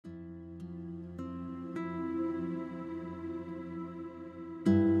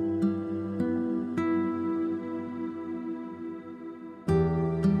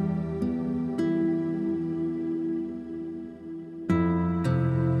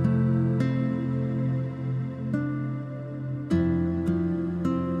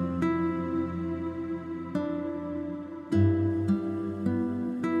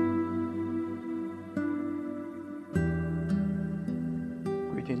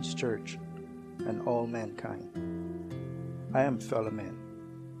His church, and all mankind. I am Fellowman.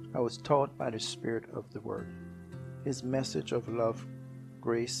 I was taught by the Spirit of the Word. His message of love,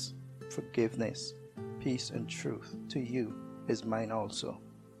 grace, forgiveness, peace, and truth to you is mine also.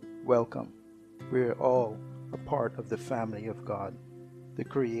 Welcome. We are all a part of the family of God, the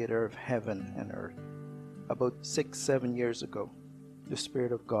Creator of heaven and earth. About 6-7 years ago, the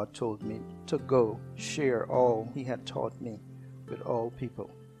Spirit of God told me to go share all He had taught me with all people.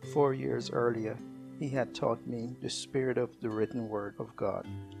 4 years earlier, He had taught me the spirit of the written Word of God.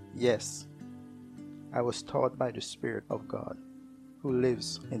 Yes, I was taught by the Spirit of God, who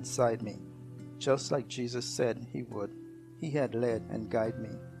lives inside me. Just like Jesus said He would, He had led and guided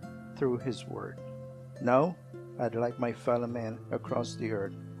me through His Word. Now, I'd like my fellow men across the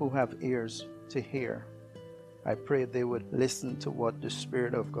earth who have ears to hear. I pray they would listen to what the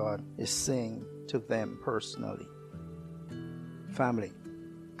Spirit of God is saying to them personally. Family,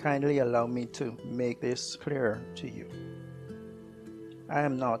 kindly allow me to make this clear to you. I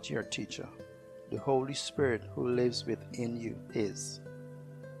am not your teacher. The Holy Spirit who lives within you is.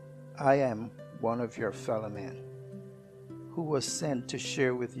 I am one of your fellow men who was sent to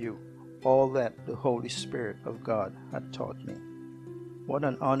share with you all that the Holy Spirit of God had taught me. What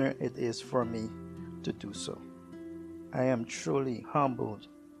an honor it is for me to do so. I am truly humbled.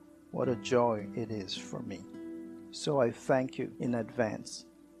 What a joy it is for me. So I thank you in advance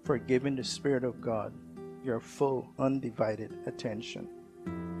for giving the Spirit of God your full, undivided attention.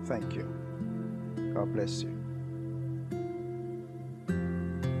 Thank you. God bless you.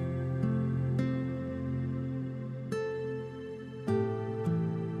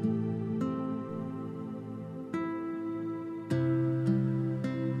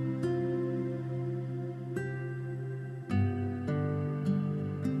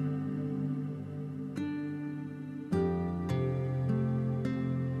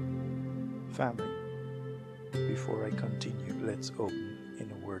 Family, before I continue, let's open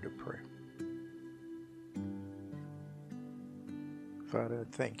in a word of prayer. Father,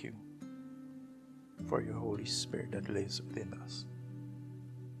 thank you for your Holy Spirit that lives within us.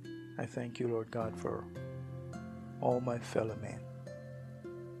 I thank you, Lord God, for all my fellow men.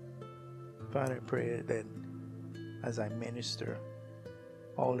 Father, I pray that as I minister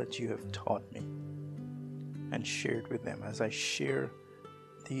all that you have taught me and shared with them, as I share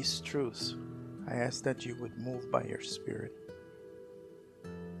these truths, I ask that you would move by your Spirit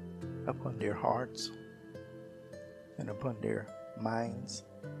upon their hearts and upon their minds.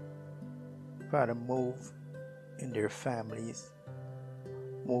 Father, move in their families.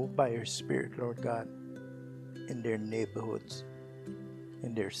 Move by your Spirit, Lord God, in their neighborhoods,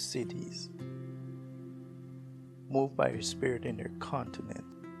 in their cities. Move by your Spirit in their continent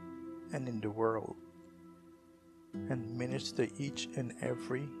and in the world. And minister each and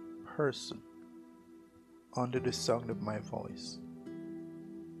every person under the sound of my voice,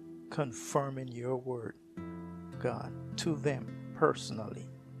 confirming your word, God, to them personally.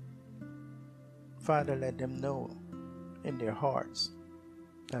 Father, let them know in their hearts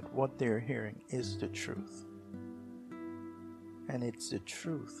that what they're hearing is the truth. And it's the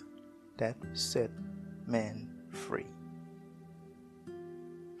truth that set men free.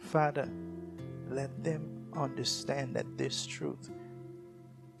 Father, let them understand that this truth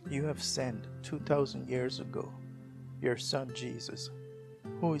you have sent 2,000 years ago, your Son Jesus,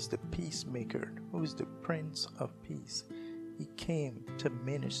 who is the peacemaker, who is the Prince of Peace. He came to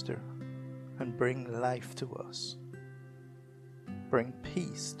minister and bring life to us, bring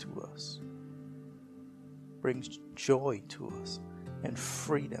peace to us, bring joy to us and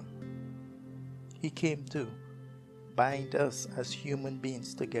freedom. He came to bind us as human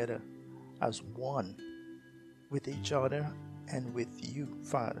beings together as one with each other and with you,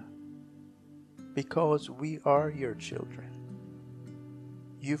 Father, because we are your children.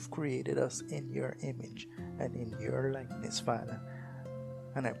 You've created us in your image and in your likeness, Father.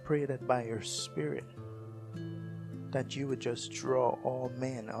 And I pray that by your Spirit, that you would just draw all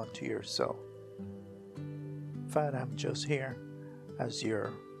men unto yourself. Father, I'm just here as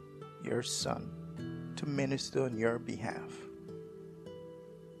your son to minister on your behalf.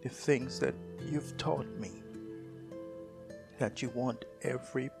 The things that you've taught me, that you want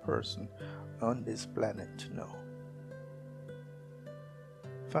every person on this planet to know.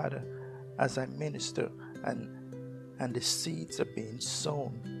 Father, as I minister and the seeds are being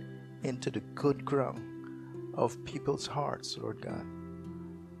sown into the good ground of people's hearts, Lord God,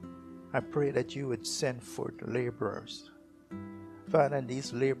 I pray that you would send forth laborers. Father, and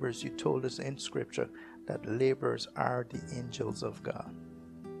these laborers, you told us in Scripture that laborers are the angels of God.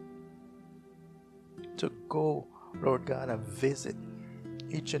 To go, Lord God, and visit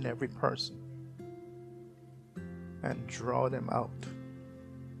each and every person and draw them out.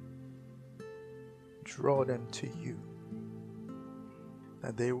 Draw them to you,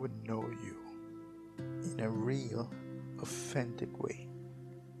 that they would know you in a real, authentic way.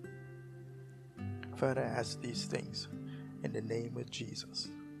 Father, I ask these things in the name of Jesus.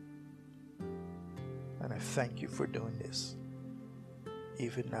 And I thank you for doing this,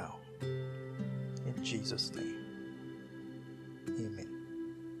 even now. In Jesus' name. Amen.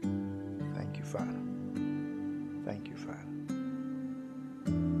 Thank you, Father. Thank you, Father.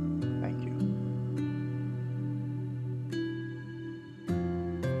 Thank you.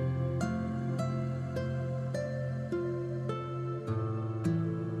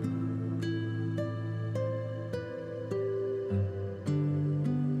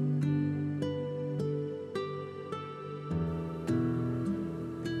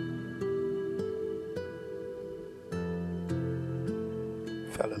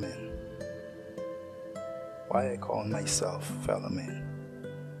 Fellowman. Why I call myself Fellowman?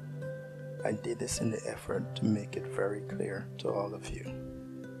 I did this in the effort to make it very clear to all of you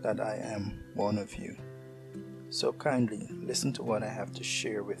that I am one of you. So kindly listen to what I have to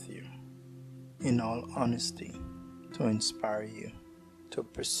share with you, in all honesty, to inspire you to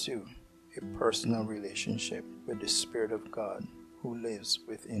pursue a personal relationship with the Spirit of God who lives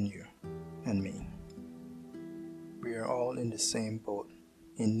within you and me. We are all in the same boat,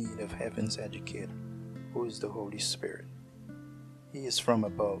 in need of heaven's educator, who is the Holy Spirit. He is from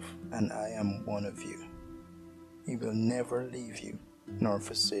above, and I am one of you. He will never leave you nor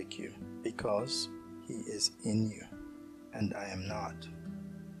forsake you, because he is in you, and I am not.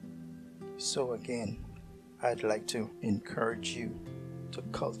 So again, I'd like to encourage you to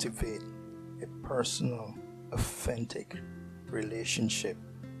cultivate a personal, authentic relationship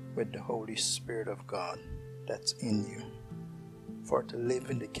with the Holy Spirit of God that's in you. For to live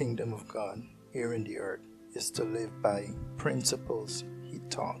in the kingdom of God here in the earth is to live by principles he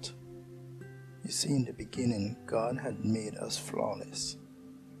taught. You see, in the beginning, God had made us flawless.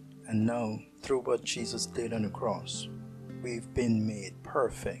 And now, through what Jesus did on the cross, we've been made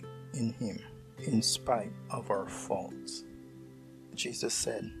perfect in him, in spite of our faults. Jesus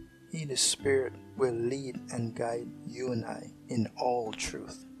said, he, the Spirit, will lead and guide you and I in all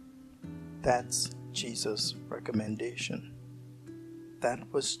truth. That's Jesus' recommendation. That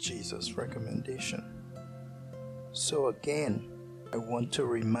was Jesus' recommendation. So again, I want to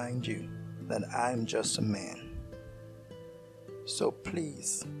remind you that I'm just a man. So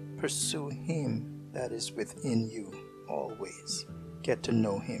please pursue him that is within you always. Get to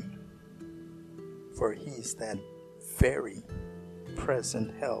know him. For he is that very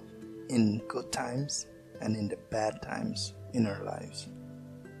present help in good times and in the bad times in our lives.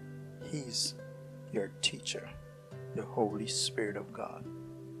 He's your teacher, the Holy Spirit of God.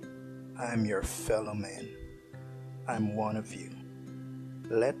 I'm your fellow man. I'm one of you.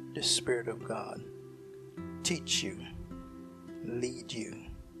 Let the Spirit of God teach you, lead you,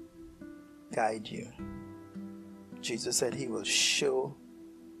 guide you. Jesus said he will show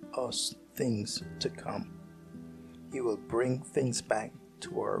us things to come. He will bring things back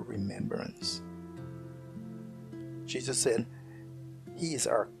to our remembrance. Jesus said he is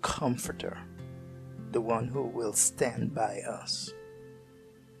our comforter, the one who will stand by us.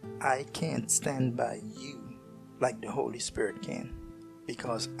 I can't stand by you like the Holy Spirit can,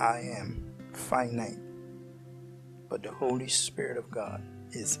 because I am finite. But the Holy Spirit of God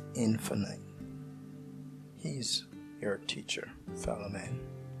is infinite. He's your teacher, fellow man.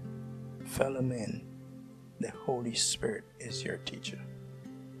 Fellow man, the Holy Spirit is your teacher.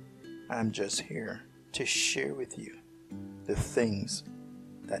 I'm just here to share with you the things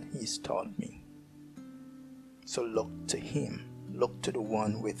that he's taught me. So look to him, look to the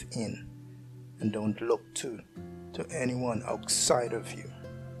one within, and don't look to anyone outside of you.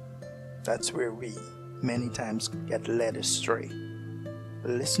 That's where we many times get led astray.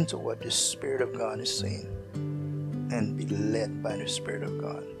 Listen to what the Spirit of God is saying and be led by the Spirit of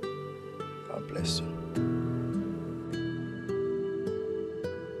God. God bless you.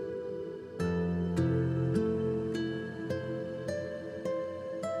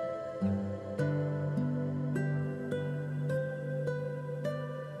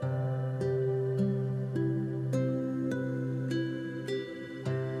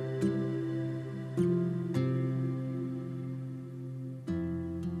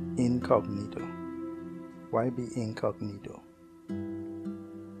 Incognito. Why be incognito?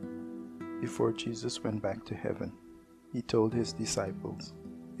 Before Jesus went back to heaven, he told his disciples,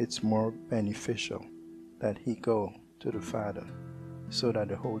 it's more beneficial that he go to the Father so that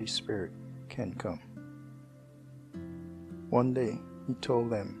the Holy Spirit can come. One day, He told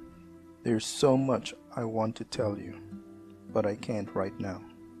them, "There's so much I want to tell you, but I can't right now.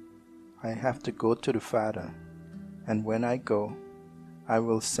 I have to go to the Father, and when I go, I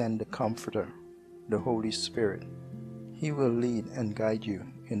will send the Comforter, the Holy Spirit. He will lead and guide you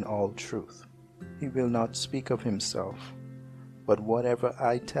in all truth. He will not speak of himself, but whatever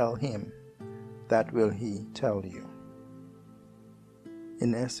I tell him, that will he tell you."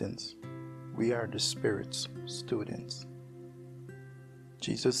 In essence, we are the Spirit's students.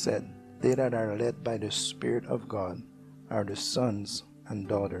 Jesus said, "They that are led by the Spirit of God are the sons and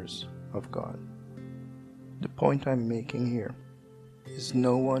daughters of God." The point I'm making here is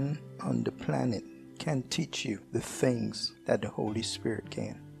no one on the planet can teach you the things that the Holy Spirit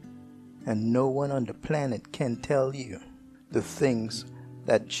can. And no one on the planet can tell you the things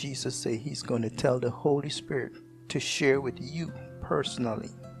that Jesus said he's going to tell the Holy Spirit to share with you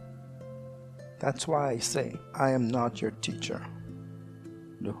personally. That's why I say, I am not your teacher.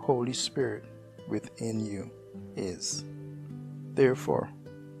 The Holy Spirit within you is. Therefore,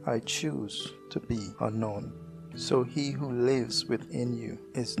 I choose to be unknown, so he who lives within you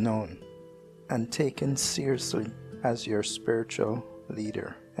is known and taken seriously as your spiritual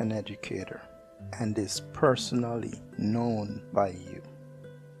leader and educator, and is personally known by you.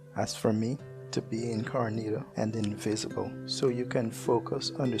 As for me, to be incognito and invisible, so you can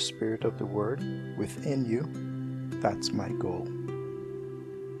focus on the Spirit of the Word within you, that's my goal.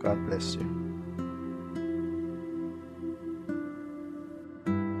 God bless you.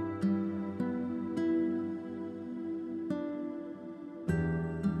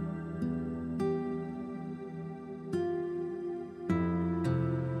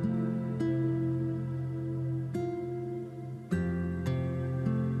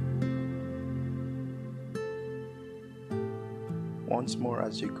 Once more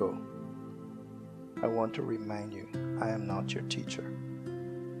as you go, I want to remind you, I am not your teacher.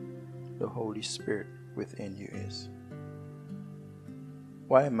 The Holy Spirit within you is.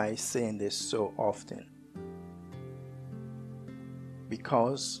 Why am I saying this so often?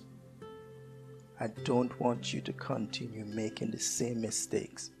 Because I don't want you to continue making the same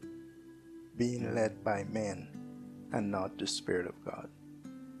mistakes, being led by men and not the Spirit of God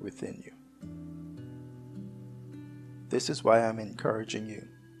within you. This is why I'm encouraging you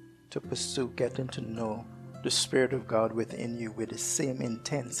to pursue getting to know the Spirit of God within you with the same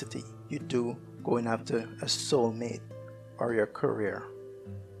intensity you do going after a soulmate or your career.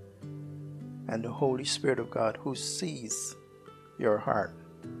 And the Holy Spirit of God, who sees your heart,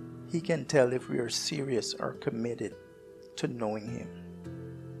 he can tell if we are serious or committed to knowing him.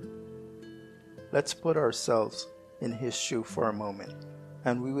 Let's put ourselves in his shoe for a moment,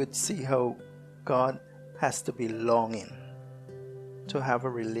 and we would see how God has to be longing to have a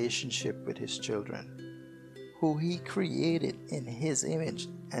relationship with his children, who he created in his image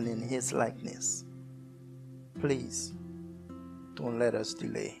and in his likeness. Please, don't let us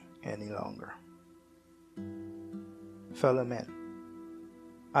delay any longer. Fellowman,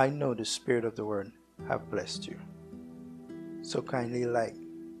 I know the Spirit of the Word have blessed you. So kindly like,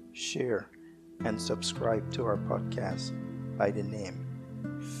 share, and subscribe to our podcast by the name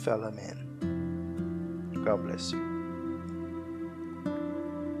Fellowman. God bless you.